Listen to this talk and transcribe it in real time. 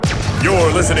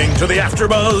You're listening to the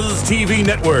AfterBuzz TV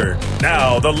Network,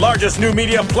 now the largest new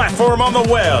media platform on the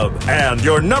web, and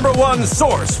your number one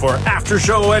source for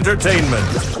after-show entertainment.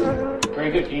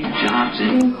 Very good, Dean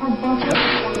Johnson.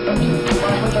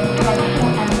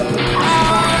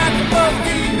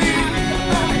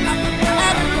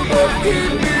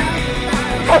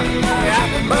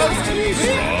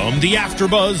 From the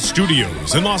AfterBuzz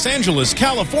Studios in Los Angeles,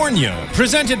 California,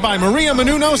 presented by Maria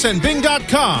Menounos and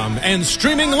Bing.com, and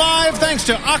streaming live thanks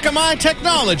to Akamai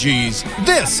Technologies,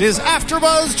 this is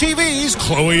AfterBuzz TV's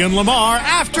Chloe and Lamar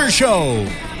After Show.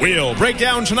 We'll break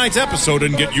down tonight's episode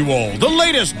and get you all the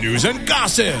latest news and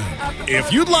gossip.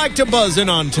 If you'd like to buzz in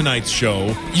on tonight's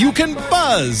show, you can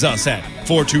buzz us at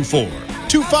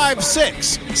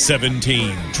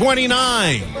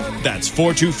 424-256-1729. That's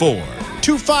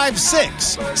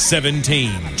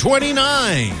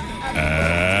 424-256-1729.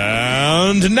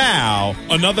 And now,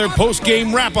 another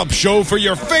post-game wrap-up show for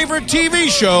your favorite TV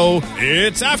show.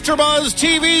 It's AfterBuzz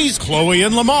TV's Chloe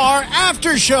and Lamar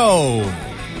After Show.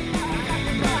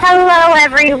 Hello,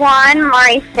 everyone.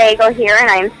 Mari Stagel here,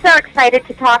 and I'm so excited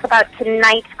to talk about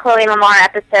tonight's Chloe and Lamar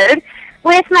episode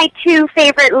with my two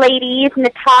favorite ladies,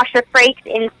 Natasha Frakes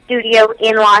in studio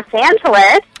in Los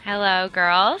Angeles. Hello,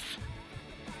 girls.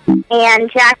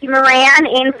 And Jackie Moran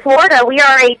in Florida. We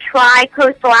are a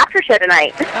tri-coastal after show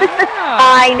tonight. Oh.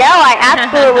 I know. I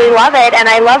absolutely love it, and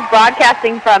I love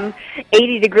broadcasting from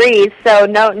 80 degrees, so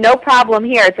no problem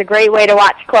here. It's a great way to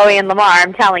watch Chloe and Lamar,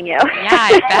 I'm telling you. Yeah,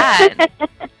 I bet.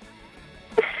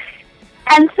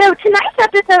 And so tonight's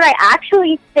episode, I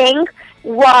actually think,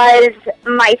 was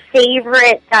my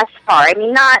favorite thus far. I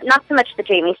mean, not so much the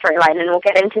Jamie storyline, and we'll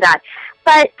get into that,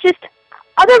 but just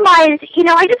otherwise,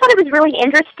 I just thought it was really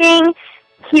interesting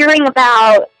hearing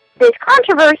about this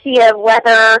controversy of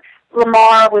whether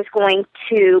Lamar was going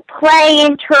to play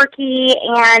in Turkey.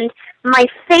 And my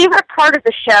favorite part of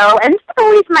the show, and this is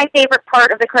always my favorite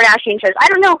part of the Kardashian shows, I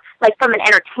don't know, like from an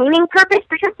entertaining purpose,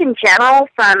 but just in general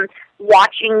from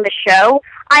watching the show,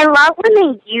 I love when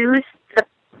they use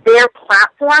their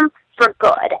platform for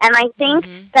good. And I think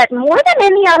that more than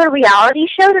any other reality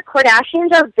show, the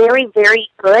Kardashians are very, very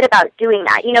good about doing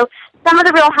that. Some of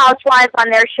the Real Housewives on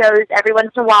their shows, every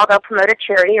once in a while they'll promote a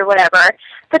charity or whatever,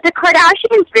 but the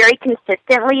Kardashians very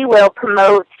consistently will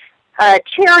promote a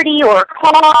charity or a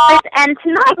cause, and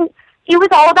tonight it was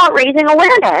all about raising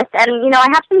awareness. And, I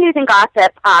have some news and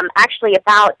gossip actually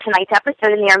about tonight's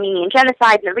episode and the Armenian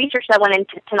genocide and the research that went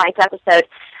into tonight's episode.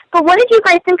 But what did you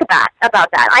guys think about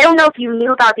that? I don't know if you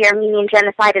knew about the Armenian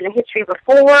genocide in the history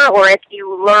before, or if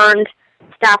you learned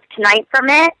stuff tonight from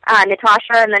it.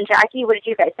 Natasha and then Jackie, what did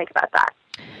you guys think about that?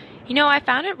 I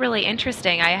found it really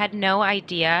interesting. I had no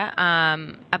idea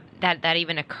that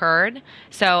even occurred.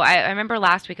 So I remember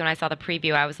last week when I saw the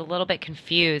preview, I was a little bit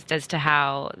confused as to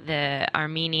how their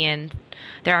Armenian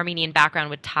background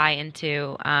would tie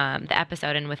into the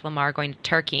episode and with Lamar going to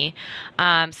Turkey.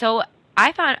 So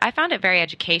I found it very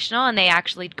educational, and they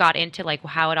actually got into like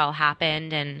how it all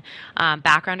happened and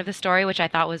background of the story, which I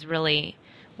thought was really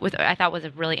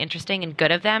interesting and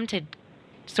good of them to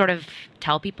sort of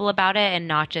tell people about it and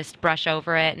not just brush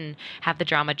over it and have the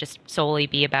drama just solely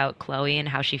be about Chloe and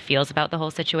how she feels about the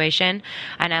whole situation.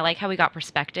 And I like how we got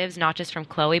perspectives, not just from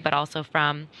Chloe, but also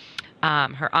from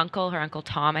her uncle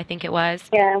Tom, I think it was.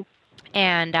 Yeah.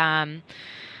 And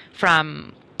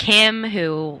from Kim,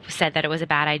 who said that it was a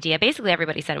bad idea. Basically,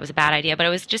 everybody said it was a bad idea, but it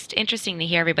was just interesting to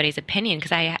hear everybody's opinion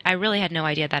because I really had no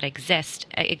idea that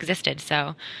existed.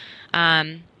 So,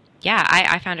 I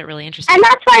found it really interesting. And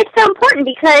that's why it's so important,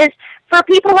 because for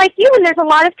people like you, and there's a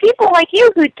lot of people like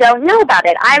you who don't know about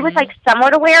it. I was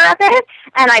somewhat aware of it,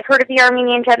 and I've heard of the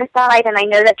Armenian genocide, and I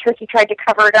know that Turkey tried to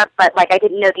cover it up, but I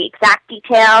didn't know the exact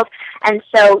details. And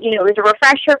so, it was a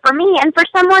refresher for me, and for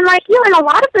someone like you and a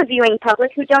lot of the viewing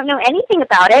public who don't know anything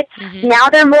about it, now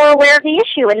they're more aware of the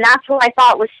issue, and that's what I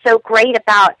thought was so great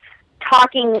about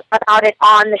talking about it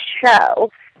on the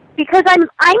show, because I'm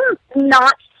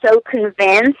not so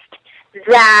convinced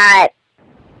that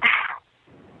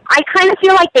I kind of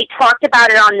feel like they talked about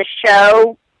it on the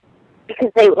show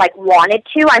because they wanted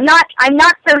to. I'm not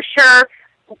so sure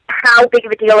how big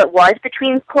of a deal it was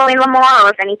between Chloe and Lamar, or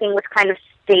if anything was kind of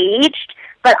staged.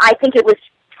 But I think it was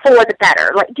for the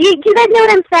better. Do you guys know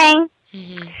what I'm saying?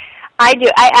 Mm-hmm. I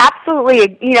do. I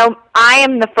absolutely, I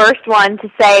am the first one to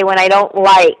say when I don't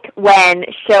like when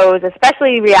shows,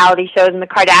 especially reality shows and the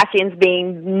Kardashians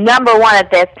being number one at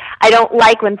this, I don't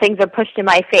like when things are pushed in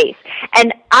my face.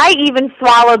 And I even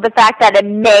swallowed the fact that it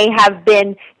may have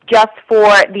been just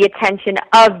for the attention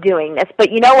of doing this.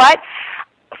 But you know what?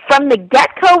 from the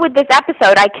get-go with this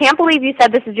episode, I can't believe you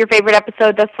said this is your favorite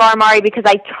episode thus far, Mari, because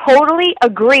I totally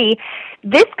agree.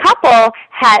 This couple,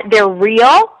 they're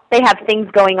real. They have things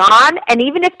going on, and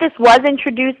even if this was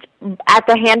introduced at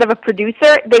the hand of a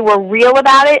producer, they were real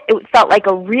about it. It felt like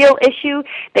a real issue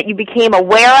that you became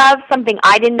aware of, something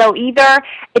I didn't know either.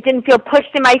 It didn't feel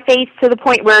pushed in my face to the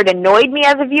point where it annoyed me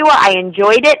as a viewer. I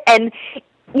enjoyed it, and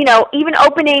you know, even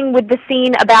opening with the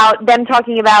scene about them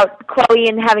talking about Chloe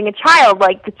and having a child,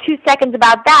 like the 2 seconds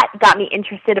about that got me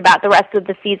interested about the rest of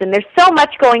the season. There's so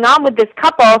much going on with this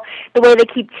couple, the way they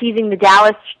keep teasing the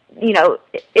Dallas, you know,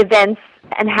 events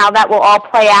and how that will all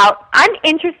play out. I'm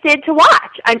interested to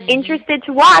watch. I'm interested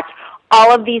to watch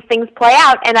all of these things play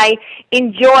out, and I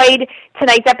enjoyed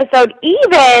tonight's episode,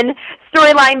 even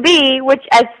Storyline B, which,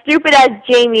 as stupid as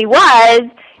Jamie was,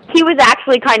 he was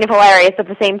actually kind of hilarious at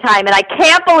the same time, and I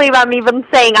can't believe I'm even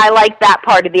saying I like that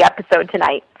part of the episode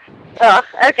tonight. Oh,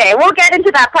 okay, we'll get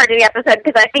into that part of the episode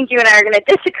because I think you and I are going to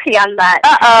disagree on that.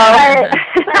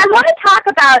 But I want to talk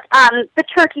about the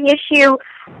turkey issue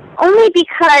only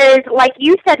because, like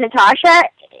you said, Natasha,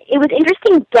 it was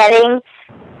interesting getting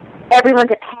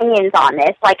everyone's opinions on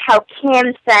this, like how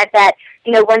Kim said that,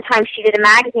 you know, one time she did a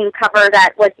magazine cover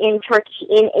that was in Turkey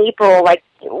in April, like,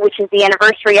 which is the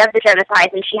anniversary of the genocide,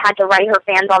 and she had to write her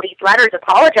fans all these letters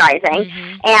apologizing.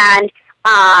 And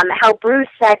how Bruce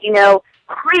said, you know,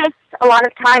 Chris a lot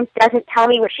of times doesn't tell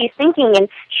me what she's thinking, and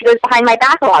she goes behind my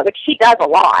back a lot, which she does a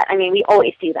lot. I mean, we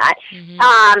always do that.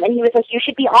 And he was like, you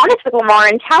should be honest with Lamar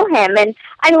and tell him. And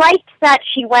I liked that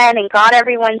she went and got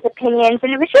everyone's opinions,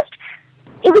 and it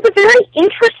was a very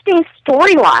interesting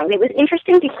storyline. It was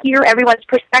interesting to hear everyone's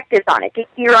perspectives on it, to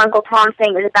hear Uncle Tom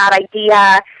saying it was a bad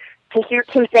idea, to hear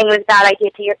Kim saying it was a bad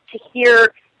idea, to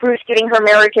hear Bruce giving her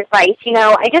marriage advice. You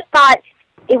know, I just thought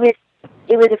it was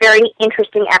a very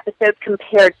interesting episode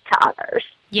compared to others.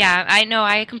 Yeah, I know.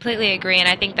 I completely agree, and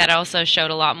I think that also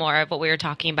showed a lot more of what we were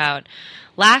talking about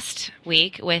last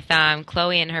week with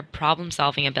Chloe and her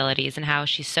problem-solving abilities and how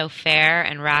she's so fair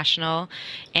and rational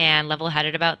and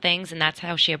level-headed about things, and that's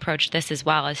how she approached this as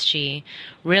well, as she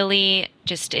really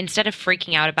just, instead of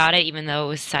freaking out about it, even though it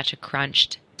was such a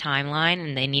crunched timeline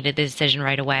and they needed the decision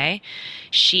right away,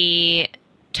 she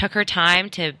took her time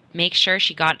to make sure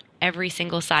she got every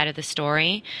single side of the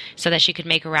story so that she could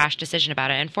make a rash decision about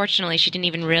it. Unfortunately, she didn't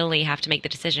even really have to make the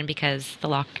decision because the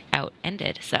lockout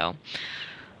ended, so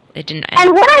it didn't end.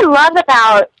 And what I love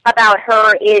about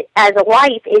her as a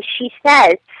wife is she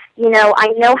says, you know, I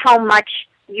know how much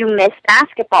you miss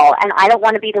basketball, and I don't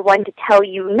want to be the one to tell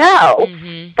you no.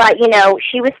 But, you know,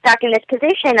 she was stuck in this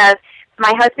position of,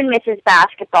 my husband misses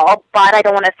basketball, but I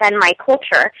don't want to offend my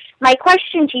culture. My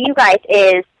question to you guys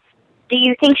is, do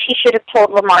you think she should have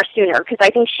told Lamar sooner? Because I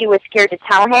think she was scared to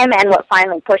tell him, and what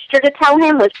finally pushed her to tell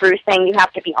him was Bruce saying you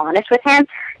have to be honest with him.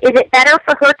 Is it better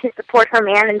for her to support her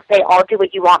man and say, I'll do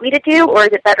what you want me to do, or is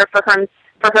it better for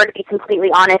her to be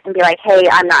completely honest and be like, hey,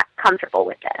 I'm not comfortable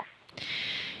with this?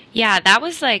 Yeah, that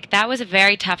was a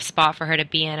very tough spot for her to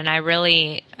be in, and I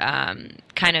really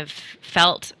kind of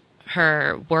felt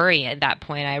her worry at that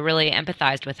point. I really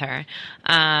empathized with her.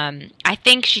 I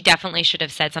think she definitely should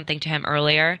have said something to him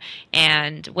earlier,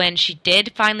 and when she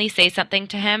did finally say something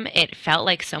to him, it felt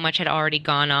like so much had already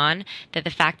gone on that the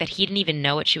fact that he didn't even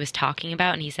know what she was talking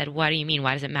about, and he said, what do you mean?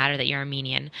 Why does it matter that you're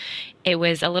Armenian? It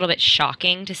was a little bit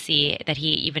shocking to see that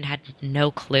he even had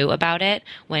no clue about it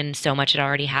when so much had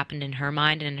already happened in her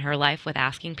mind and in her life with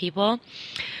asking people.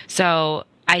 So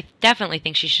I definitely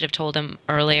think she should have told him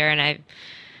earlier, and I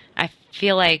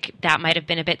feel like that might have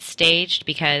been a bit staged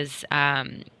because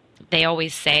they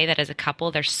always say that as a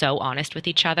couple they're so honest with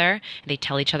each other, and they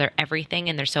tell each other everything,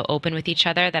 and they're so open with each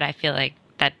other that I feel like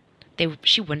that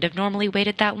she wouldn't have normally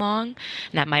waited that long,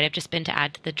 and that might have just been to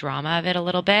add to the drama of it a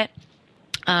little bit.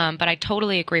 But I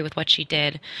totally agree with what she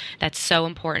did. That's so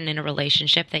important in a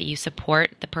relationship, that you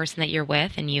support the person that you're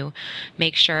with and you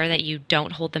make sure that you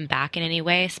don't hold them back in any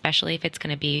way, especially if it's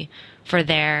going to be for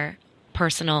their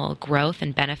personal growth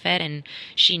and benefit. And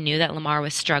she knew that Lamar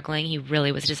was struggling. He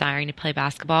really was desiring to play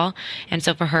basketball. And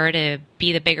so for her to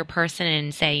be the bigger person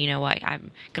and say, you know what,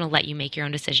 I'm going to let you make your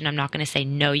own decision. I'm not going to say,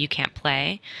 no, you can't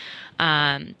play.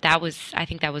 I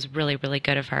think that was really, really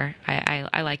good of her.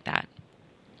 I like that.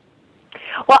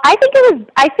 Well, I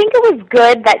think it was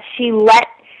good that she let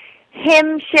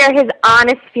him share his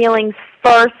honest feelings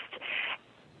first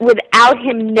without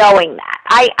him knowing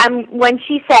that. When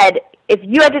she said, if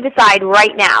you had to decide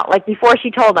right now, like before she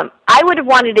told him, I would have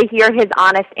wanted to hear his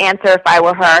honest answer if I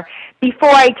were her before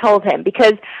I told him,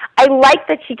 because I like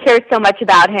that she cares so much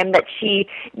about him, that she,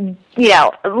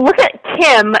 look at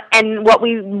Kim and what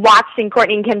we watched in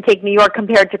Courtney and Kim Take New York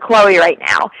compared to Chloe right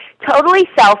now. Totally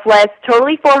selfless,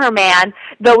 totally for her man,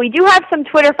 though we do have some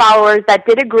Twitter followers that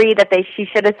did agree that she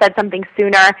should have said something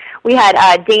sooner. We had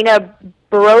Dana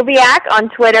Borowiak on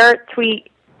Twitter tweet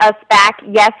us back,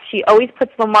 yes, she always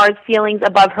puts Lamar's feelings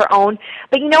above her own.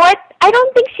 But you know what? I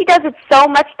don't think she does it so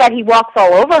much that he walks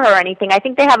all over her or anything. I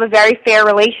think they have a very fair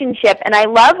relationship, and I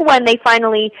love when they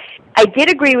finally, I did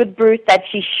agree with Bruce that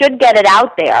she should get it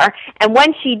out there, and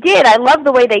when she did, I love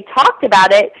the way they talked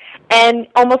about it and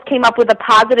almost came up with a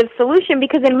positive solution,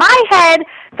 because in my head,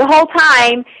 the whole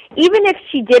time, even if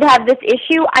she did have this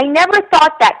issue, I never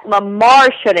thought that Lamar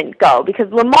shouldn't go, because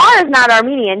Lamar is not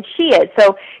Armenian, she is.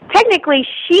 So technically,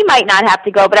 she might not have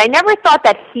to go, but I never thought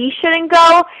that he shouldn't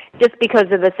go just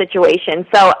because of the situation.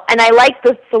 So, and I like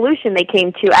the solution they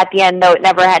came to at the end, though it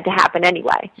never had to happen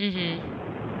anyway. Mm-hmm.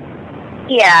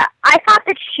 Yeah, I thought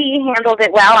that she handled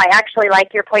it well. I actually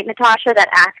like your point, Natasha, that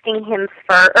asking him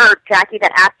first, or Jackie,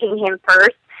 that asking him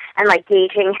first and, like,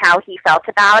 gauging how he felt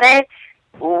about it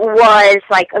was,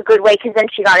 like, a good way, because then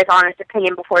she got his honest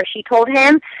opinion before she told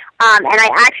him. And I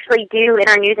actually do, in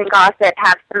our news and gossip,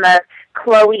 have some of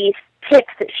Chloe's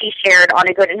tips that she shared on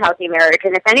a good and healthy marriage.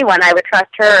 And if anyone, I would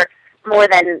trust her more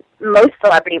than most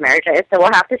celebrity marriages, so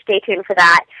we'll have to stay tuned for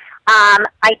that.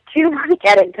 I do want to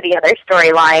get into the other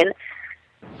storyline.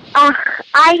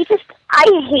 I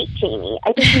hate Jamie.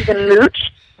 I think he's a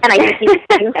mooch, and I think he's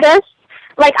a doofus.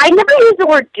 Like, I never use the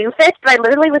word doofus, but I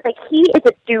literally was like, he is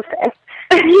a doofus.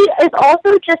 He is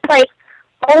also just like,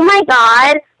 oh my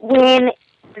God, when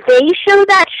they show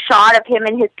that shot of him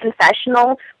in his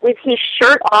confessional with his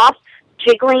shirt off,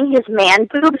 jiggling his man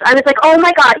boobs, I was like, oh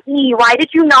my God, why did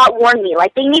you not warn me?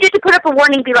 Like, they needed to put up a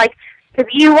warning, be like, if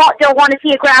you don't want to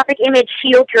see a graphic image,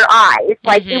 shield your eyes.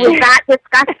 Like, It was that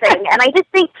disgusting. And I just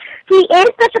think he is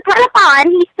such a pedophile,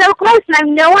 and he's so gross. And I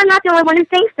know I'm not the only one who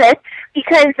thinks this,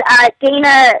 because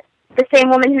Dana, the same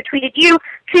woman who tweeted you,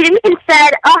 tweeted me and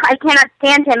said, oh, I cannot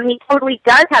stand him. He totally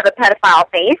does have a pedophile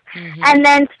face. Mm-hmm. And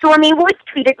then Stormy Woods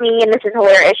tweeted me, and this is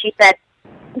hilarious. She said,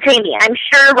 Jamie, I'm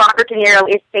sure Robert De Niro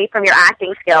is safe from your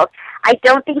acting skills. I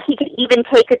don't think he could even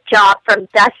take a job from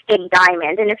Dustin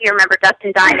Diamond. And if you remember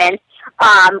Dustin Diamond,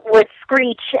 with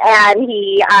Screech, and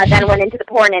he then went into the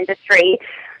porn industry.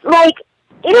 Like,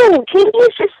 ew, Jamie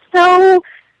is just so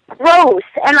gross.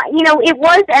 And, it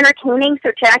was entertaining,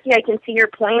 so Jackie, I can see your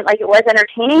point, like, it was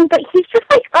entertaining, but he's just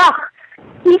like,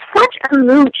 he's such a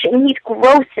mooch, and he's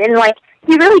gross, and, like,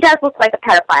 he really does look like a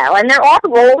pedophile. And there are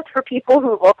roles for people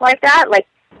who look like that, like,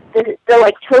 the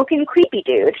like, token creepy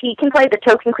dude. He can play the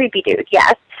token creepy dude,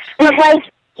 yes. But, like,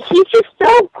 he's just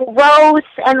so gross,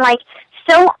 and, like,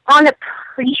 so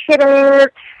unappreciative,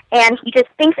 and he just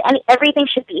thinks everything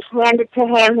should be handed to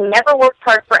him. He never works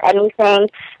hard for anything.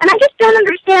 And I just don't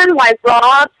understand why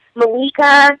Rob,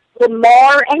 Malika,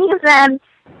 Lamar, any of them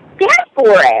stand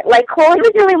for it. Like, Chloe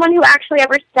was the only one who actually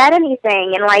ever said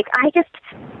anything, and, like, I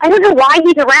don't know why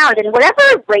he's around. And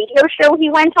whatever radio show he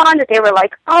went on that they were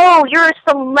like, oh, you're a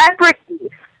celebrity.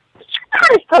 You're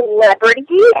not a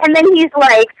celebrity. And then he's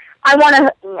like,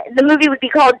 the movie would be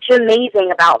called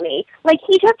Jamazing About Me. Like,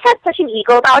 he just has such an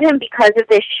ego about him because of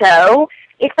this show.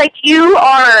 It's like you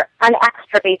are an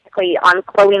extra, basically, on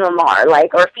Chloe and Lamar,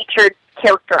 like, or featured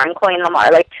character on Chloe and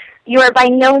Lamar. Like, you are by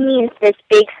no means this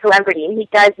big celebrity, and he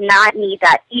does not need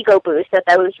that ego boost that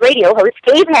those radio hosts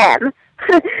gave him.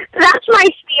 That's my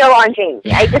spiel on Jamie.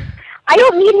 I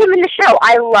don't need him in the show.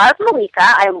 I love Malika.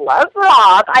 I love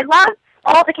Rob. I love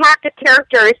all the captive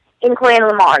characters in Chloe and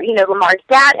Lamar. Lamar's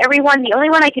dad, everyone. The only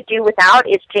one I could do without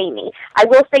is Jamie. I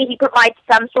will say he provides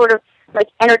some sort of, like,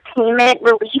 entertainment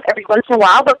relief every once in a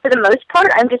while, but for the most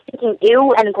part, I'm just thinking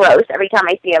ew and gross every time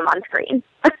I see him on screen.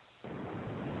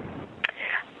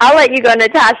 I'll let you go,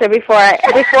 Natasha, before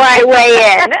I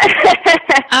weigh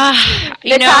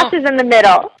in. Natasha's in the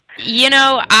middle.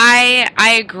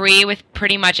 I agree with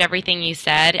pretty much everything you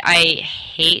said. I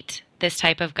hate this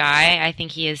type of guy. I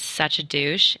think he is such a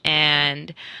douche,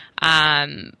 and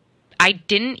I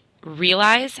didn't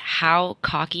realize how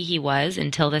cocky he was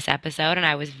until this episode, and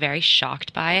I was very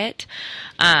shocked by it.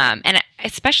 And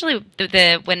especially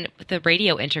when the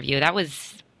radio interview, that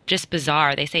was just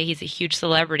bizarre. They say he's a huge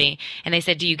celebrity, and they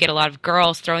said, do you get a lot of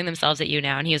girls throwing themselves at you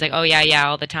now? And he was like, oh yeah,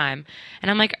 all the time. And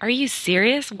I'm like, are you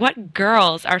serious? What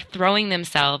girls are throwing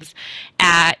themselves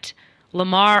at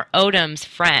Lamar Odom's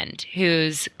friend,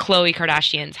 who's Khloe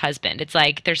Kardashian's husband? It's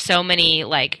like there's so many,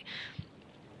 like,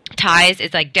 ties.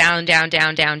 It's like down,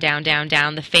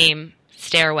 the fame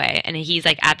stairway and he's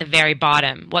like at the very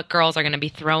bottom, what girls are going to be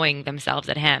throwing themselves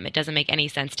at him? It doesn't make any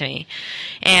sense to me.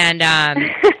 And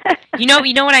you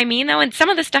know what I mean though. And some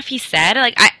of the stuff he said,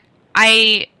 like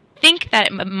I think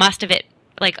that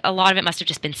a lot of it must have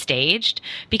just been staged,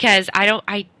 because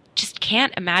I just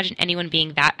can't imagine anyone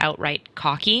being that outright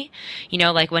cocky. You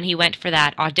know, like when he went for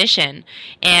that audition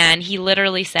and he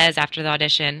literally says after the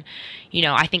audition, you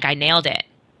know, I think I nailed it.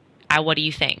 What do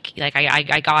you think? Like,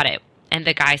 I got it. And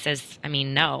the guy says, I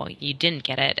mean, no, you didn't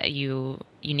get it. You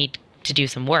need to do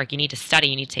some work. You need to study.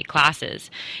 You need to take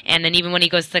classes. And then even when he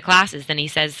goes to the classes, then he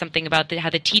says something about how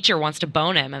the teacher wants to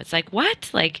bone him. And it's like, what?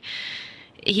 Like,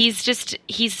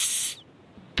 he's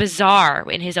bizarre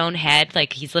in his own head.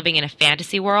 Like, he's living in a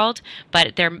fantasy world,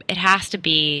 but it has to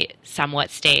be somewhat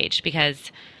staged,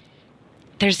 because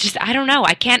there's just, I don't know.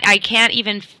 I can't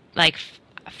even like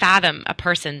fathom a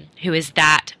person who is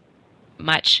that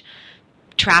much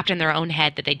trapped in their own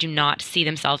head that they do not see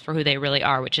themselves for who they really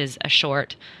are, which is a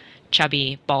short,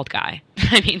 chubby, bald guy.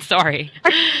 I mean, sorry.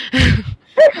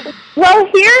 Well,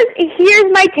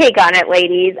 here's my take on it,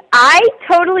 ladies. I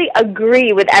totally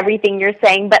agree with everything you're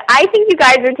saying, but I think you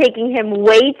guys are taking him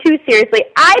way too seriously.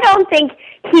 I don't think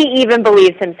he even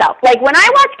believes himself. Like, when I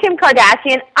watch Kim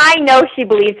Kardashian, I know she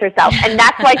believes herself, and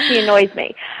that's why she annoys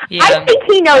me. Yeah. I think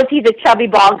he knows he's a chubby,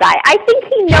 bald guy. I think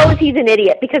he knows he's an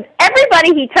idiot, because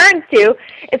everybody he turns to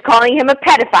is calling him a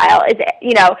pedophile, is,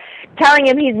 you know, telling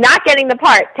him he's not getting the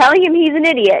part, telling him he's an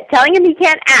idiot, telling him he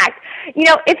can't act. You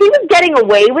know, if he was getting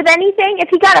away with anything, if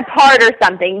he got a part or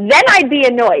something, then I'd be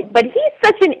annoyed. But he's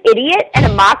such an idiot and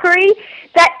a mockery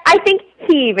that I think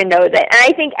he even knows it. And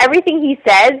I think everything he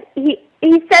says, he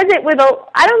says it with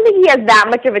I don't think he has that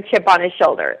much of a chip on his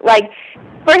shoulder. Like,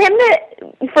 for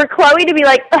Khloe to be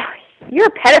like, ugh, you're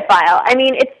a pedophile. I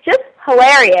mean, it's just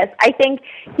hilarious. I think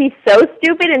he's so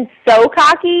stupid and so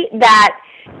cocky that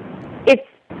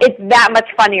it's that much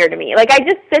funnier to me. Like, I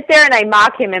just sit there and I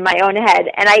mock him in my own head,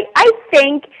 and I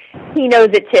think he knows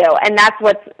it too, and that's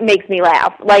what makes me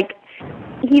laugh. Like,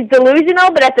 he's delusional,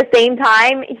 but at the same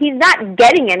time, he's not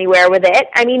getting anywhere with it.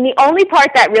 I mean, the only part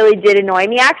that really did annoy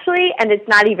me, actually, and it's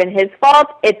not even his fault,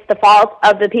 it's the fault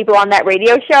of the people on that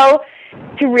radio show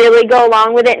to really go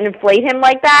along with it and inflate him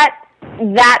like that.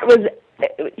 That was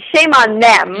shame on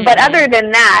them. But other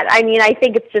than that, I mean, I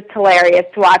think it's just hilarious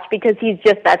to watch, because he's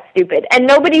just that stupid. And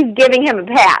nobody's giving him a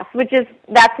pass,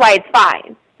 that's why it's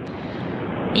fine.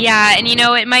 Yeah, and you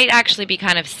know, it might actually be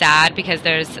kind of sad, because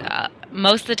there's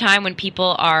most of the time when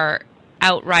people are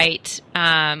outright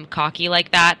cocky like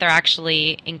that, they're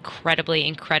actually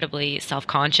incredibly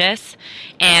self-conscious.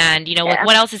 And, you know,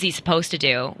 what else is he supposed to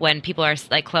do when people are,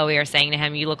 like Khloe, are saying to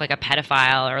him, you look like a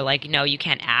pedophile, or like, no, you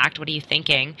can't act, what are you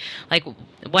thinking? Like,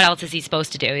 what else is he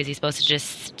supposed to do? Is he supposed to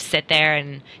just sit there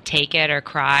and take it, or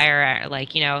cry, or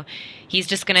like, you know, he's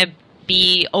just going to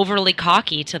be overly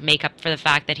cocky to make up for the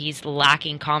fact that he's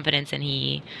lacking confidence, and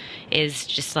he is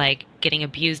just like getting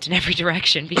abused in every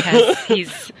direction because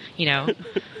he's, you know.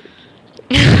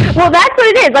 Well, that's what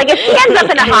it is. Like, if he ends up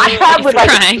in a hot tub with, like,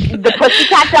 the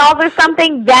Pussycat Dolls or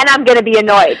something, then I'm going to be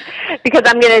annoyed, because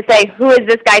I'm going to say, who does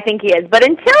this guy think he is? But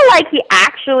until, like, he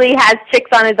actually has chicks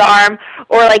on his arm,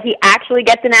 or, like, he actually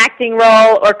gets an acting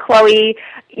role, or Khloe,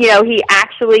 you know, he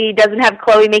actually doesn't have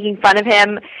Khloe making fun of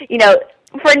him, you know,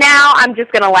 for now, I'm just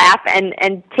going to laugh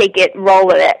and take it, roll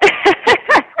with it.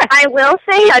 I will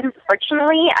say,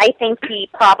 unfortunately, I think he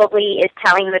probably is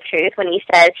telling the truth when he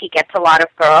says he gets a lot of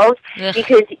girls,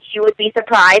 because you would be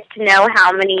surprised to know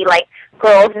how many, like,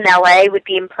 girls in L.A. would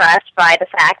be impressed by the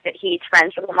fact that he's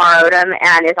friends with Lamar Odom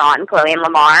and is on Khloe and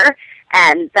Lamar,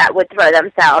 and that would throw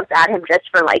themselves at him just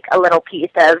for, like, a little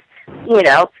piece of, you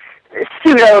know,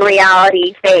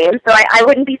 pseudo-reality fame. So I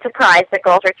wouldn't be surprised that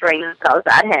girls are throwing themselves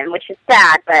at him, which is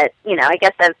sad, but, you know, I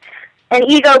guess an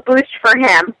ego boost for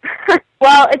him.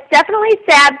 Well, it's definitely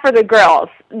sad for the girls,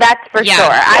 that's for sure.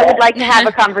 I would like to have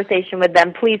a conversation with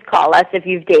them. Please call us if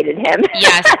you've dated him.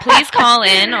 Yes, please call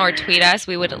in or tweet us.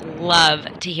 We would love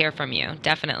to hear from you,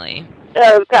 definitely.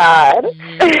 Oh, God.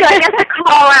 Mm-hmm. So I guess a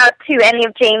call out to any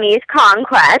of Jamie's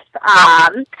conquests.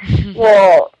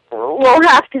 We'll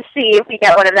have to see if we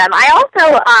get one of them. I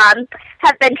also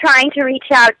have been trying to reach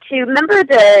out to, remember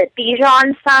the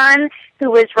Bijan's son,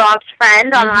 who was Rob's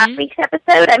friend on last week's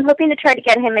episode? I'm hoping to try to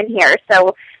get him in here.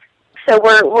 So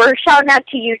we're shouting out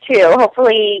to you too.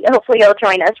 Hopefully you'll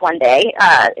join us one day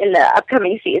in the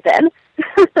upcoming season.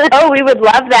 Oh, we would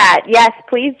love that. Yes,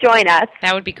 please join us.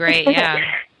 That would be great. Yeah.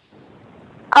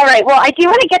 All right. Well, I do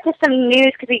want to get to some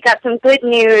news, because we got some good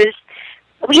news.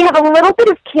 We have a little bit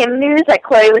of Kim news that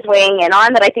Khloe was weighing in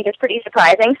on that I think is pretty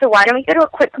surprising. So why don't we go to a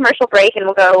quick commercial break, and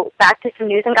we'll go back to some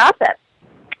news and gossip.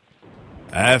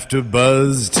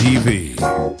 AfterBuzz TV.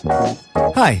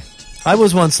 Hi, I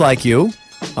was once like you,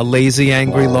 a lazy,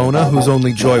 angry loner whose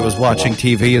only joy was watching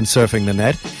TV and surfing the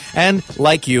net. And,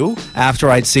 like you, after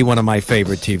I'd see one of my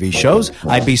favorite TV shows,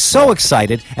 I'd be so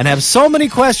excited and have so many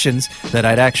questions that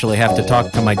I'd actually have to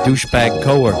talk to my douchebag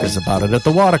coworkers about it at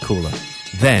the water cooler.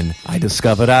 Then I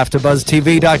discovered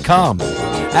AfterBuzzTV.com.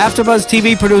 AfterBuzz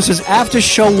TV produces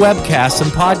after-show webcasts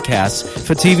and podcasts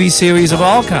for TV series of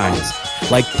all kinds,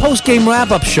 like post-game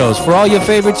wrap-up shows for all your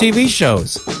favorite TV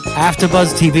shows.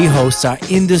 AfterBuzz TV hosts are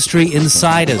industry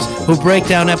insiders who break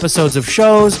down episodes of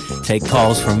shows, take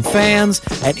calls from fans,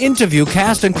 and interview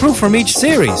cast and crew from each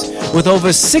series, with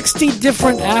over 60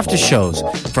 different after-shows,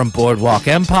 from Boardwalk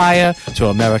Empire to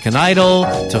American Idol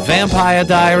to Vampire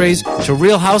Diaries to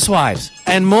Real Housewives,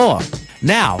 and more.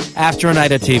 Now, after a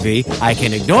night of TV, I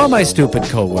can ignore my stupid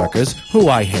coworkers, who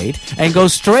I hate, and go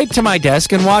straight to my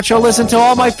desk and watch or listen to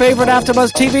all my favorite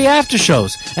AfterBuzz TV after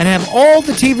shows, and have all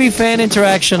the TV fan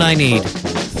interaction I need.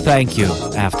 Thank you,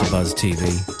 AfterBuzz TV.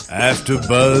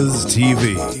 AfterBuzz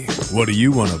TV. What do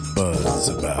you want to buzz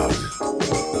about?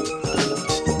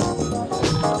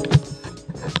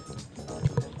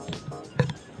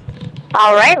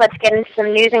 All right, let's get into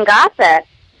some news and gossip.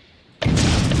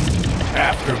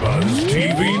 AfterBuzz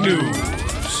TV News.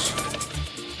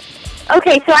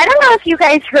 Okay, so I don't know if you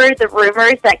guys heard the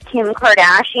rumors that Kim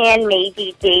Kardashian may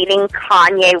be dating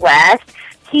Kanye West.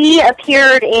 He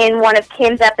appeared in one of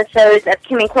Kim's episodes of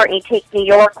Kim and Courtney Take New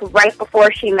York right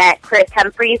before she met Chris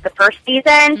Humphries the first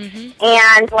season.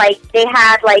 And, they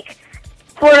had,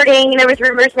 flirting, there was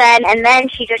rumors then, and then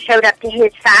she just showed up to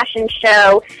his fashion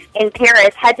show in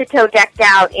Paris, head to toe decked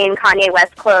out in Kanye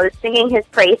West clothes, singing his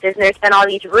praises, and there's been all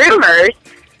these rumors.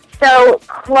 So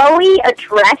Khloe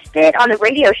addressed it on the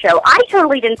radio show. I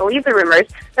totally didn't believe the rumors,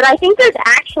 but I think there's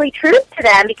actually truth to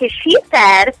them, because she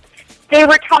said they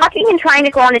were talking and trying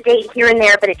to go on a date here and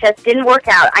there, but it just didn't work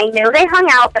out. I know they hung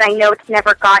out, but I know it's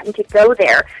never gotten to go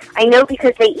there. I know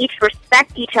because they each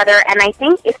respect each other, and I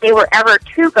think if they were ever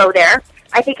to go there,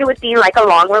 I think it would be like a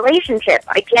long relationship.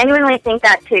 I genuinely think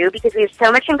that, too, because we have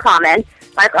so much in common,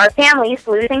 like our families,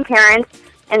 losing parents,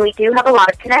 and we do have a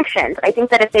lot of connections. I think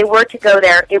that if they were to go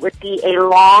there, it would be a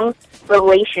long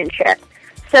relationship.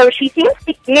 So she seems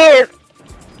to give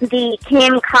the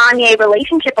Kim-Kanye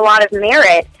relationship a lot of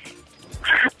merit.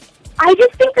 I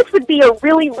just think this would be a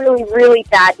really, really, really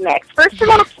bad mix. First of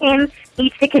all, Kim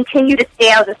needs to continue to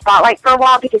stay out of the spotlight for a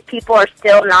while because people are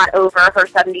still not over her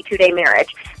 72-day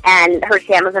marriage and her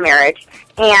scam of a marriage.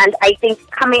 And I think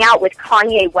coming out with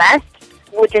Kanye West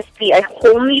would just be a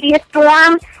whole media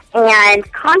storm. And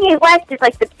Kanye West is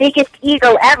like the biggest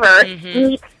ego ever.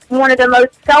 He's one of the most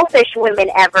selfish women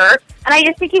ever. And I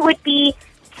just think it would be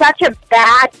such a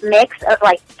bad mix of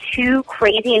two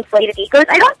crazy inflated egos.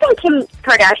 I don't think Kim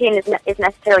Kardashian is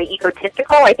necessarily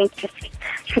egotistical. I think just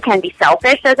she can be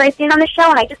selfish, as I've seen on the show,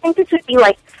 and I just think this would be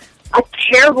a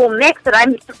terrible mix that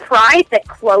I'm surprised that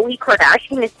Khloe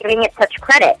Kardashian is giving it such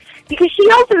credit, because she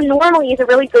also normally is a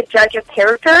really good judge of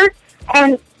character,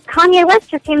 and Kanye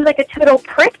West just seems like a total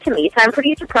prick to me, so I'm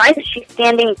pretty surprised that she's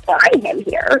standing by him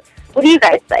here. What do you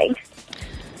guys think?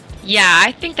 Yeah,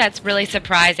 I think that's really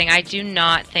surprising. I do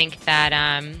not think that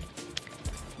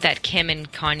that Kim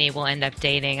and Kanye will end up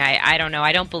dating. I don't know.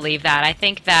 I don't believe that. I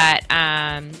think that,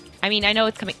 I know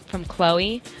it's coming from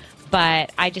Khloe,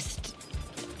 but I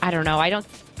don't know. I don't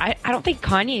think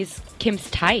Kanye's Kim's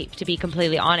type, to be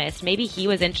completely honest. Maybe he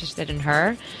was interested in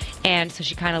her, and so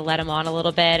she kind of led him on a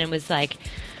little bit and was Wait,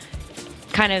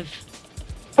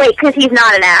 because he's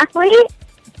not an athlete?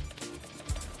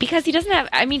 Because he doesn't have,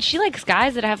 she likes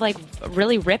guys that have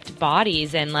really ripped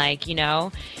bodies and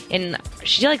and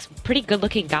she likes pretty good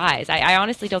looking guys. I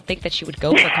honestly don't think that she would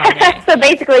go for Kanye. So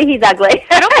basically he's ugly.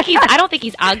 I don't think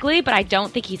he's ugly, but I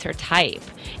don't think he's her type.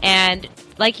 And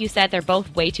like you said, they're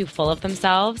both way too full of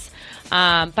themselves.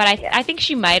 But I think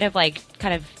she might have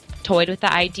kind of toyed with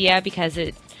the idea because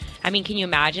can you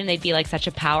imagine? They'd be such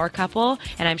a power couple,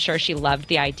 and I'm sure she loved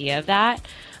the idea of that.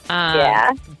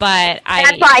 Yeah. But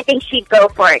that's why I think she'd go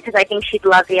for it, because I think she'd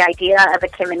love the idea of a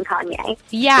Kim and Kanye.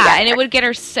 Yeah, together. And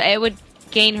it would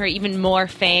gain her even more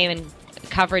fame and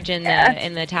coverage in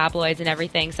the tabloids and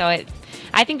everything. So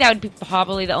I think that would be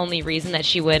probably the only reason that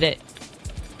she would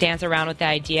dance around with the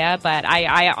idea. But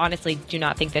I honestly do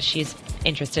not think that she's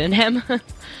interested in him.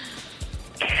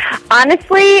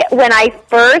 Honestly, when I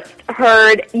first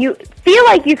heard, you feel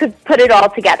like you could put it all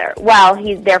together. Well,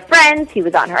 they're friends. He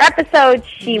was on her episode.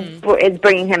 She is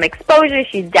bringing him exposure.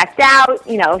 She's decked out.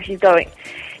 She's going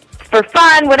for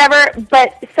fun, whatever.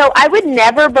 But so I would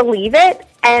never believe it,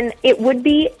 and it would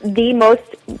be the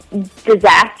most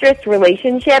disastrous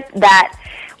relationship that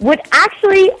would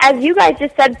actually, as you guys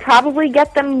just said, probably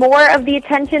get them more of the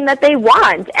attention that they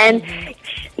want. And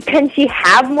can she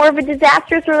have more of a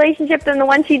disastrous relationship than the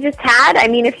one she just had? I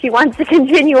mean, if she wants to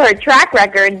continue her track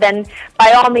record, then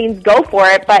by all means go for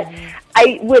it. But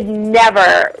I would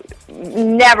never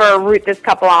root this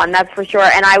couple on, that's for sure.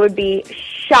 And I would be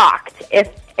shocked if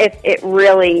it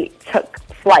really took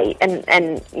flight.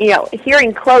 And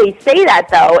hearing Chloe say that,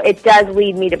 though, it does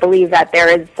lead me to believe that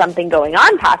there is something going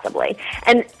on, possibly.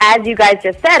 And as you guys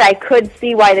just said, I could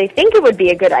see why they think it would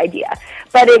be a good idea.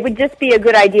 But it would just be a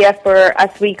good idea for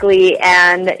Us Weekly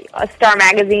and Star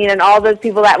Magazine and all those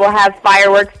people that will have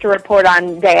fireworks to report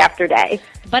on day after day.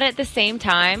 But at the same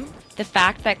time, the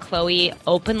fact that Chloe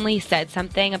openly said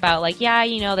something about, like,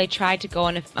 they tried to go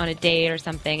on a date or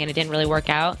something and it didn't really work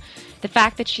out, the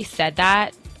fact that she said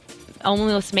that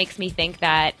almost makes me think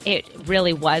that it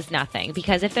really was nothing.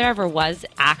 Because if there ever was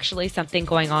actually something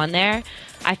going on there,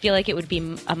 I feel like it would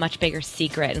be a much bigger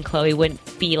secret and Chloe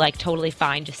wouldn't be, like, totally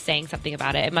fine just saying something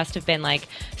about it. It must have been, like,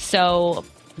 so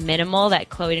minimal that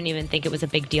Chloe didn't even think it was a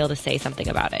big deal to say something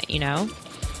about it,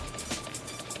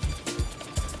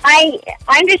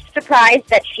 I'm just surprised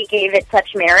that she gave it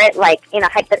such merit. Like,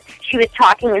 she was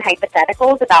talking in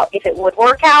hypotheticals about if it would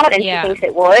work out, and she thinks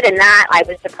it would, and that I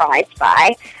was surprised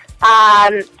by.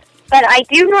 But I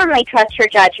do normally trust her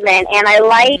judgment, and I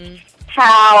like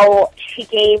how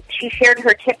she shared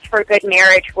her tips for a good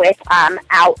marriage with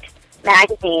Out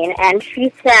magazine, and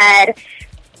she said,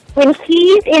 when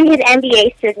he's in his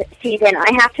NBA season,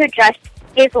 I have to adjust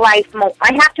his life more.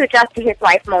 I have to adjust to his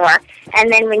life more, and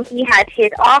then when he has his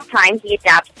off time, he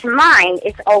adapts to mine.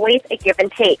 It's always a give and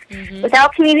take.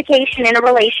 Without communication in a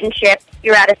relationship,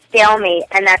 you're at a stalemate,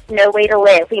 and that's no way to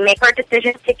live. We make our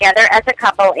decisions together as a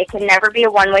couple. It can never be a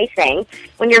one-way thing.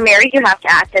 When you're married, you have to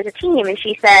act as a team. And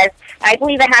she says, I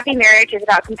believe a happy marriage is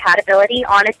about compatibility,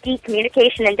 honesty,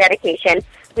 communication, and dedication.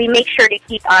 We make sure to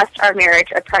keep our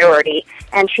marriage a priority.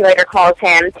 And she later calls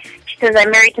him. She says,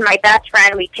 I'm married to my best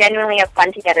friend. We genuinely have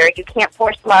fun together. You can't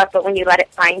force love, but when you let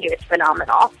it find you, it's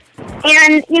phenomenal.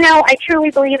 And, I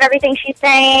truly believe everything she's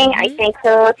saying. I think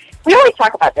we always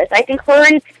talk about this. I think her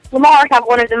and Lamar have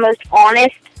one of the most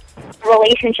honest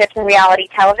relationships in reality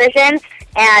television.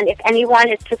 And if anyone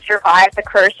is to survive the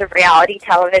curse of reality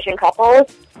television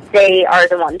couples, they are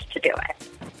the ones to do it.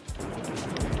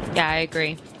 Yeah, I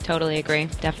agree. Totally agree.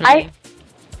 Definitely.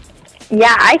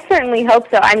 I certainly hope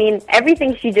so. I mean,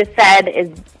 everything she just said is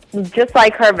just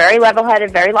like her, very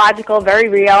level-headed, very logical, very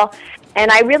real. And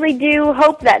I really do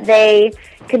hope that they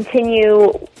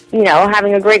continue,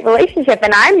 having a great relationship.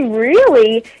 And I'm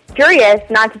really curious,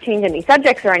 not to change any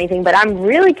subjects or anything, but I'm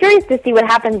really curious to see what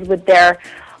happens with their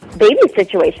baby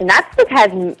situation. That's what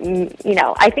has,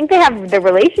 I think they have the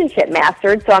relationship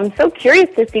mastered, so I'm so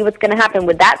curious to see what's going to happen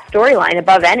with that storyline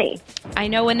above any. I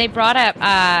know when they brought up,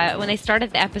 when they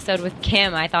started the episode with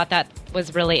Kim, I thought that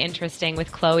was really interesting,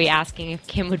 with Chloe asking if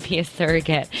Kim would be a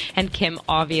surrogate, and Kim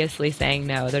obviously saying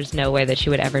no. There's no way that she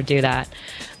would ever do that.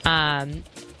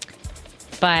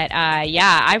 But I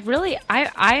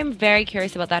am very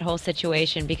curious about that whole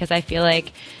situation, because I feel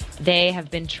like they have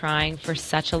been trying for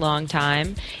such a long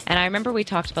time. And I remember we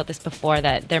talked about this before,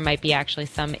 that there might be actually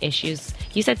some issues.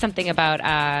 You said something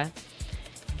about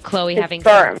Chloe having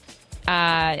sperm.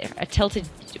 A tilted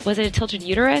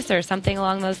uterus or something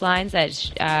along those lines? That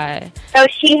So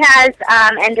she has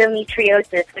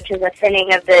endometriosis, which is a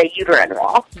thinning of the uterine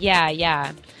wall.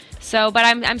 Yeah. So, but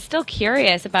I'm still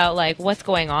curious about, like, what's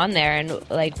going on there, and,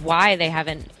 like, why they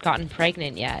haven't gotten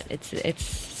pregnant yet. It's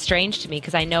strange to me,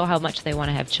 because I know how much they want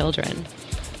to have children.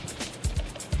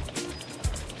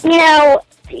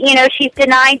 She's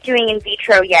denied doing in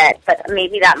vitro yet, but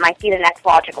maybe that might be the next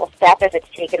logical step if it's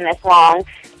taken this long.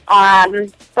 But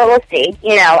we'll see.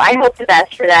 I hope the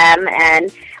best for them,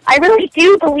 and I really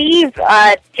do believe,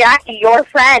 Jackie, your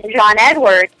friend, John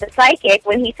Edwards, the psychic,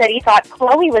 when he said he thought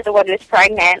Chloe was the one who was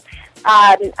pregnant.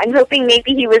 I'm hoping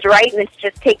maybe he was right, and it's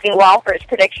just taking a while for his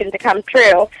prediction to come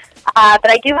true. But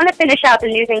I do want to finish out the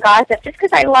news and gossip, just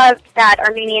because I loved that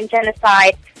Armenian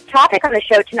genocide topic on the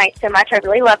show tonight so much. I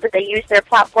really love that they used their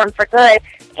platform for good,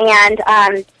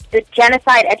 and the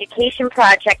Genocide Education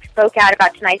Project spoke out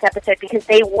about tonight's episode because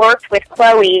they worked with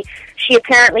Chloe. She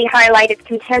apparently highlighted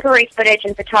contemporary footage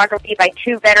and photography by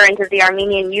two veterans of the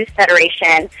Armenian Youth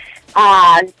Federation.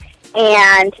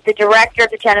 And the director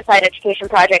of the Genocide Education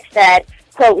Project said,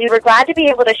 quote, we were glad to be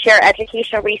able to share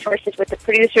educational resources with the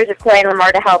producers of Chloe and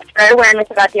Lamar to help spread awareness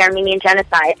about the Armenian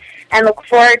genocide, and look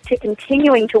forward to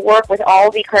continuing to work with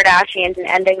all the Kardashians and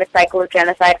ending the cycle of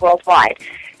genocide worldwide.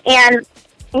 And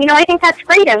I think that's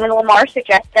great. And when Lamar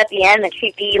suggested at the end that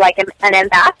she'd be like an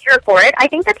ambassador for it, I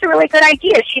think that's a really good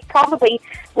idea. She's probably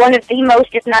one of the most,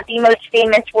 if not the most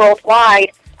famous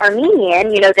worldwide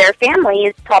Armenian. Their family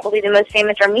is probably the most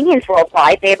famous Armenians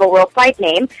worldwide. They have a worldwide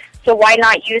name. So why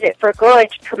not use it for good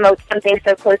to promote something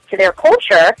so close to their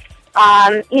culture?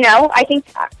 I think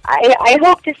I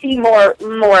hope to see more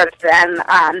of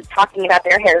them talking about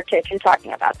their heritage and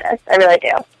talking about this. I really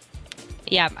do.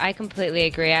 Yeah, I completely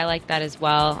agree. I like that as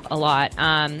well a lot.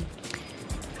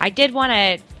 I did want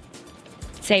to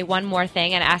say one more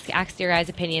thing and ask your guys'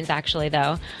 opinions, actually,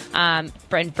 though,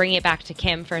 and bring it back to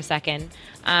Kim for a second.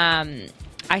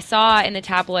 I saw in the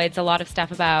tabloids a lot of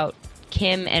stuff about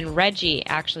Kim and Reggie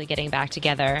actually getting back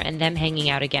together and them hanging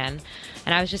out again.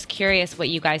 And I was just curious what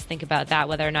you guys think about that,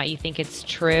 whether or not you think it's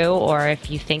true or if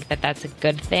you think that that's a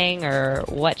good thing or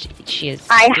what she is doing.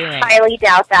 I highly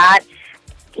doubt that.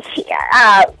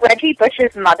 Reggie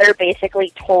Bush's mother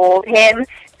basically told him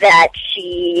that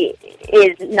she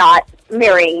is not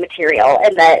marrying material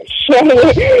and that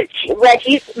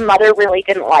Reggie's mother really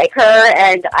didn't like her,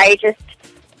 and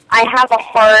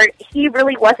he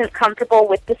really wasn't comfortable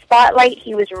with the spotlight.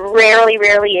 He was rarely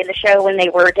in the show when they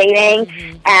were dating,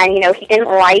 and, he didn't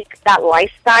like that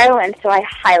lifestyle, and so I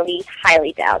highly,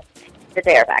 highly doubt that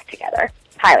they are back together.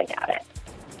 Highly doubt it.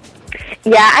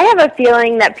 Yeah, I have a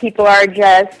feeling that people are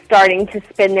just starting to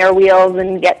spin their wheels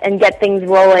and get things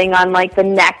rolling on, like, the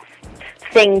next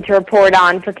thing to report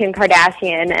on for Kim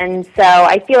Kardashian, and so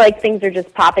I feel like things are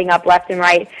just popping up left and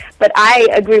right. But I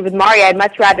agree with Mari. I'd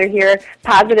much rather hear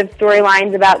positive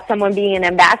storylines about someone being an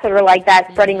ambassador like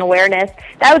that, spreading awareness.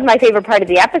 That was my favorite part of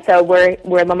the episode, where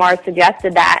Lamar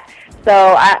suggested that.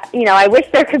 So, I wish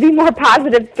there could be more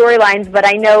positive storylines, but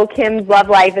I know Kim's love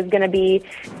life is going to be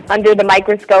under the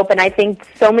microscope, and I think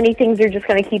so many things are just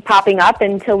going to keep popping up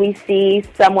until we see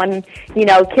someone,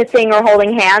 kissing or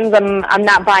holding hands. I'm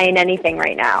not buying anything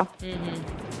right now. Mm-hmm.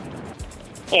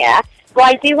 Yeah. Well,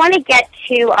 I do want to get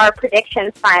to our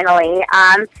predictions finally.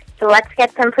 So let's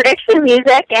get some prediction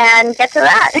music and get to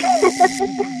that.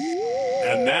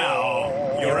 And now,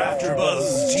 your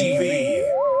AfterBuzz TV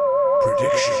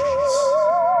predictions.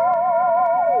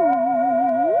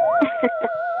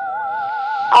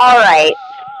 All right.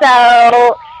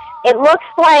 So it looks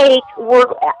like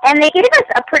and they gave us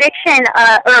a prediction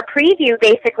or a preview,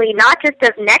 basically, not just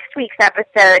of next week's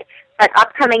episode, but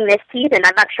upcoming this season.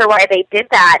 I'm not sure why they did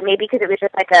that. Maybe because it was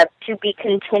just like a to be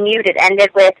continued. It ended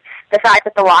with the fact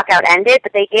that the lockout ended,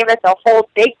 but they gave us a whole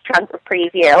big chunk of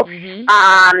preview. Mm-hmm.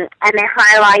 And they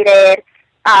highlighted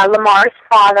Lamar's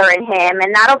father and him,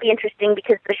 and that'll be interesting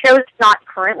because the show's not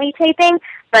currently taping,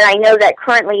 but I know that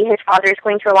currently his father is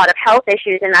going through a lot of health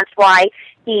issues, and that's why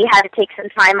he had to take some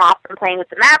time off from playing with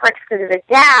the Mavericks because of his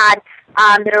dad.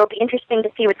 But it'll be interesting to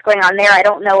see what's going on there. I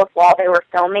don't know if while they were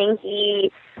filming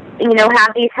he,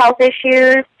 had these health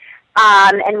issues.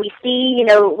 And we see,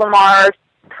 Lamar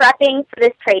prepping for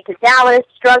this trade to Dallas,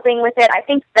 struggling with it. I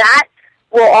think that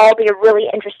will all be a really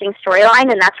interesting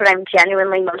storyline, and that's what I'm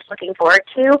genuinely most looking forward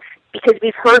to, because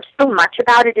we've heard so much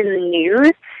about it in the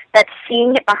news that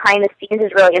seeing it behind the scenes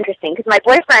is really interesting. Because my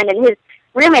boyfriend and his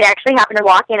roommate actually happened to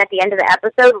walk in at the end of the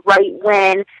episode right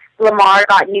when Lamar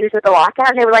got news of the lockout,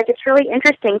 and they were like, it's really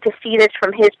interesting to see this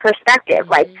from his perspective,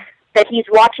 like that he's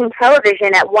watching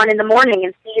television at 1 a.m.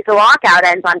 and sees the lockout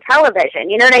ends on television.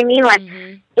 You know what I mean? Like,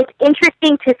 it's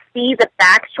interesting to see the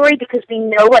backstory because we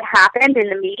know what happened in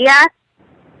the media,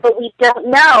 but we don't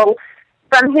know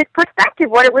from his perspective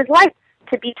what it was like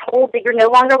to be told that you're no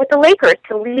longer with the Lakers,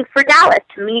 to leave for Dallas,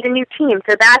 to meet a new team.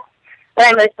 So that's what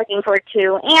I'm most looking forward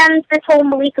to. And this whole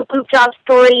Malika boob job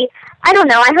story, I don't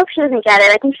know. I hope she doesn't get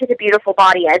it. I think she's a beautiful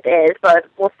body as is, but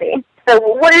we'll see. So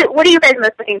what are you guys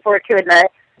most looking forward to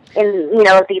in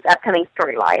these upcoming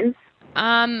storylines?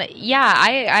 Yeah,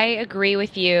 I agree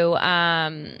with you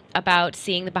about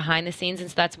seeing the behind the scenes,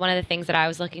 and so that's one of the things that I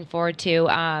was looking forward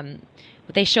to.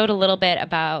 They showed a little bit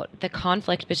about the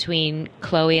conflict between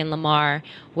Chloe and Lamar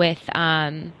with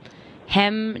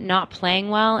him not playing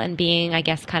well and being, I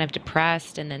guess, kind of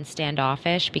depressed and then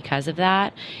standoffish because of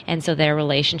that. And so their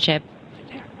relationship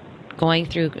going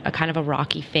through a kind of a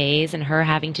rocky phase and her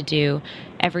having to do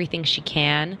everything she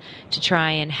can to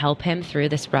try and help him through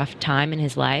this rough time in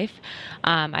his life.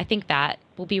 I think that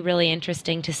will be really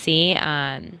interesting to see.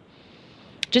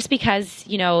 Just because,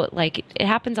 it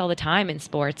happens all the time in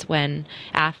sports when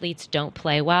athletes don't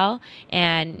play well,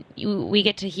 and we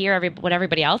get to hear what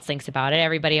everybody else thinks about it.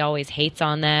 Everybody always hates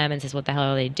on them and says, what the hell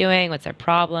are they doing? What's their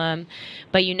problem?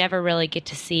 But you never really get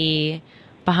to see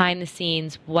behind the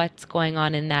scenes what's going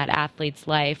on in that athlete's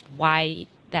life, why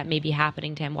that may be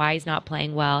happening to him, why he's not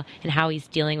playing well, and how he's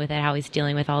dealing with it, how he's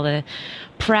dealing with all the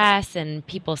press and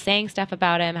people saying stuff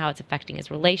about him, how it's affecting his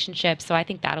relationship. So I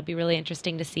think that'll be really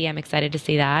interesting to see. I'm excited to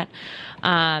see that.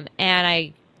 And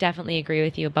I definitely agree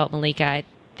with you about Malika. I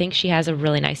think she has a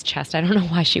really nice chest. I don't know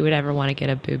why she would ever want to get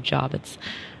a boob job. It's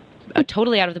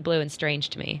totally out of the blue and strange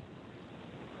to me.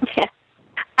 Yeah.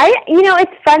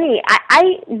 It's funny.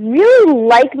 I really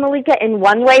like Malika in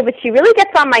one way, but she really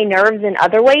gets on my nerves in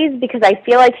other ways because I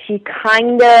feel like she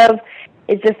kind of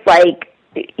is just like,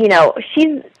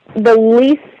 she's the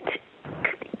least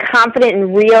confident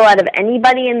and real out of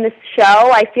anybody in this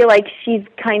show. I feel like she's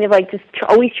kind of like just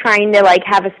always trying to like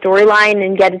have a storyline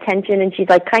and get attention, and she's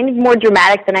like kind of more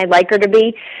dramatic than I'd like her to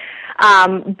be.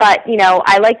 But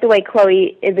I like the way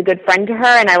Chloe is a good friend to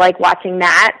her, and I like watching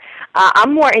that.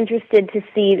 I'm more interested to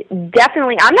see,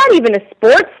 definitely, I'm not even a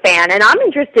sports fan, and I'm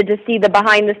interested to see the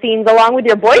behind the scenes along with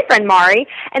your boyfriend, Mari.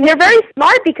 And they're very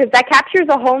smart because that captures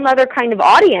a whole other kind of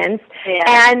audience.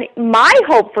 Yeah. And my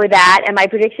hope for that, and my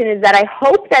prediction is that I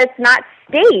hope that it's not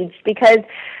staged because,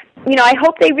 I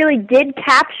hope they really did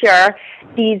capture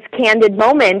these candid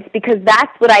moments because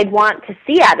that's what I'd want to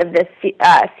see out of this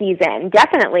season,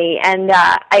 definitely. And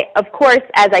of course,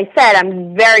 as I said,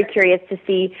 I'm very curious to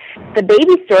see the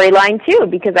baby storyline too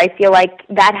because I feel like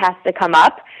that has to come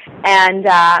up. And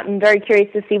I'm very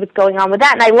curious to see what's going on with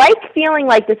that. And I like feeling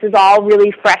like this is all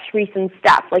really fresh, recent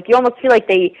stuff. Like you almost feel like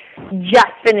they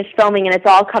just finished filming and it's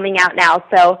all coming out now.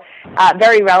 So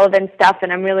very relevant stuff,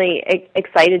 and I'm really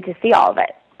excited to see all of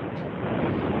it.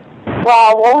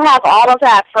 Well, we'll have all of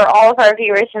that for all of our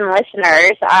viewers and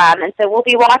listeners, and so we'll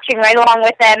be watching right along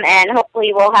with them, and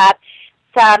hopefully we'll have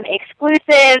some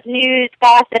exclusive news,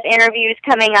 gossip, interviews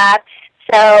coming up.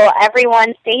 So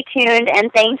everyone stay tuned,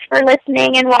 and thanks for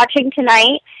listening and watching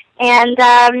tonight, and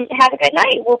have a good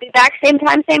night. We'll be back same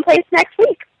time, same place next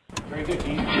week. Very good,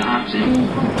 Dean Johnson.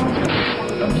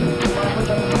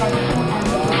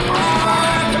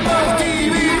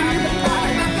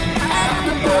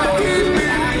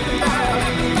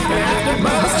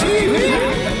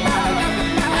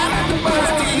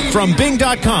 From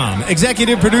Bing.com,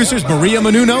 executive producers Maria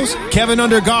Menounos, Kevin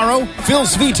Undergaro, Phil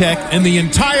Svitek, and the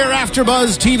entire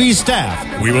AfterBuzz TV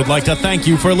staff, we would like to thank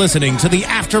you for listening to the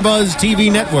AfterBuzz TV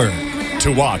network.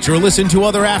 To watch or listen to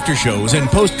other after shows and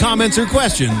post comments or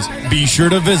questions, be sure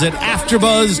to visit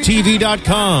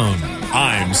AfterBuzzTV.com.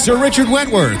 I'm Sir Richard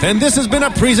Wentworth, and this has been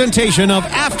a presentation of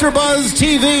AfterBuzz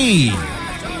TV.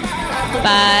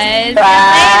 Bye.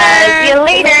 Bye. See you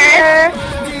later.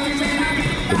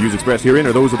 The views expressed herein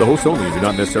are those of the hosts only and do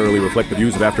not necessarily reflect the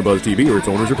views of AfterBuzz TV or its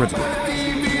owners or principals.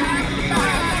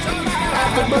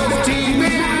 AfterBuzz TV.